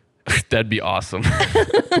us. that'd be awesome.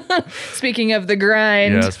 Speaking of the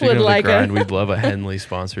grind, Yeah. Speaking would of like the grind, we'd love a Henley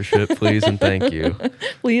sponsorship, please and thank you.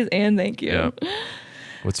 please and thank you. Yeah.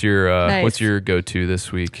 What's your Nice. What's your go-to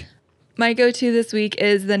this week? My go-to this week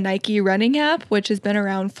is the Nike running app, which has been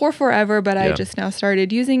around for forever, but I Yeah. just now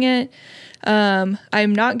started using it. I'm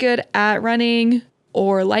not good at running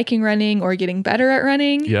or liking running or getting better at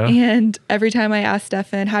running. Yeah. And every time I ask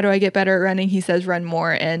Stefan, how do I get better at running? He says, run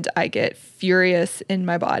more. And I get furious in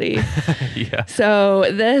my body. Yeah. So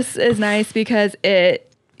this is nice because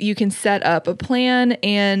you can set up a plan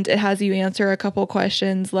and it has you answer a couple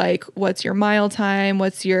questions like what's your mile time,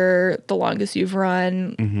 what's the longest you've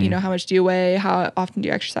run, you know, how much do you weigh, how often do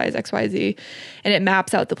you exercise, XYZ, and it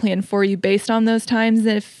maps out the plan for you based on those times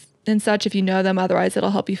and such if you know them. Otherwise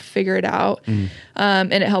it'll help you figure it out.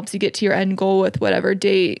 And it helps you get to your end goal with whatever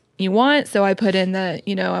date you want. So I put in that,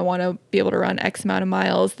 you know, I want to be able to run X amount of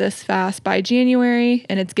miles this fast by January,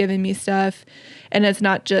 and it's giving me stuff. And it's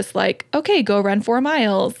not just like, okay, go run 4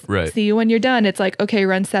 miles. Right. See you when you're done. It's like, okay,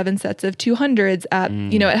 run 7 sets of 200s at,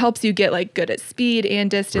 you know, it helps you get like good at speed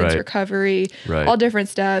and distance, Right. recovery, Right. all different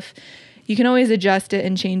stuff. You can always adjust it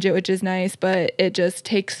and change it, which is nice, but it just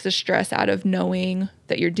takes the stress out of knowing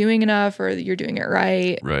that you're doing enough or that you're doing it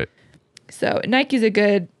right. Right. So Nike's a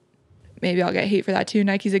good, maybe I'll get hate for that too.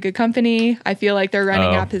 Nike's a good company. I feel like their running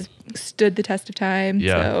Oh. app has stood the test of time.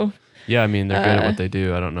 Yeah. So Yeah. I mean, they're good at what they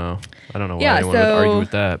do. I don't know why yeah, anyone would so- argue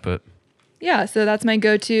with that, but yeah, so that's my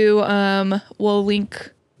go-to. We'll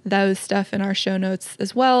link those stuff in our show notes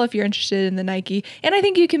as well if you're interested in the Nike. And I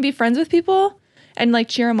think you can be friends with people and like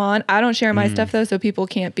cheer them on. I don't share my stuff though, so people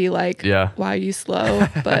can't be like, Yeah. why are you slow?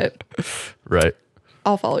 But right.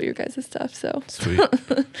 I'll follow your guys' stuff. So Sweet.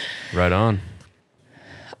 Right on.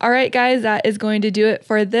 all right, guys, that is going to do it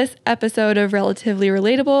for this episode of Relatively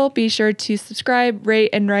Relatable. Be sure to subscribe, rate,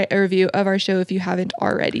 and write a review of our show if you haven't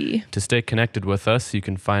already. To stay connected with us, you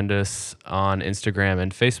can find us on Instagram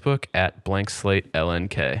and Facebook at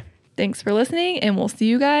 @BlankSlateLNK. Thanks for listening, and we'll see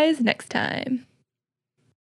you guys next time.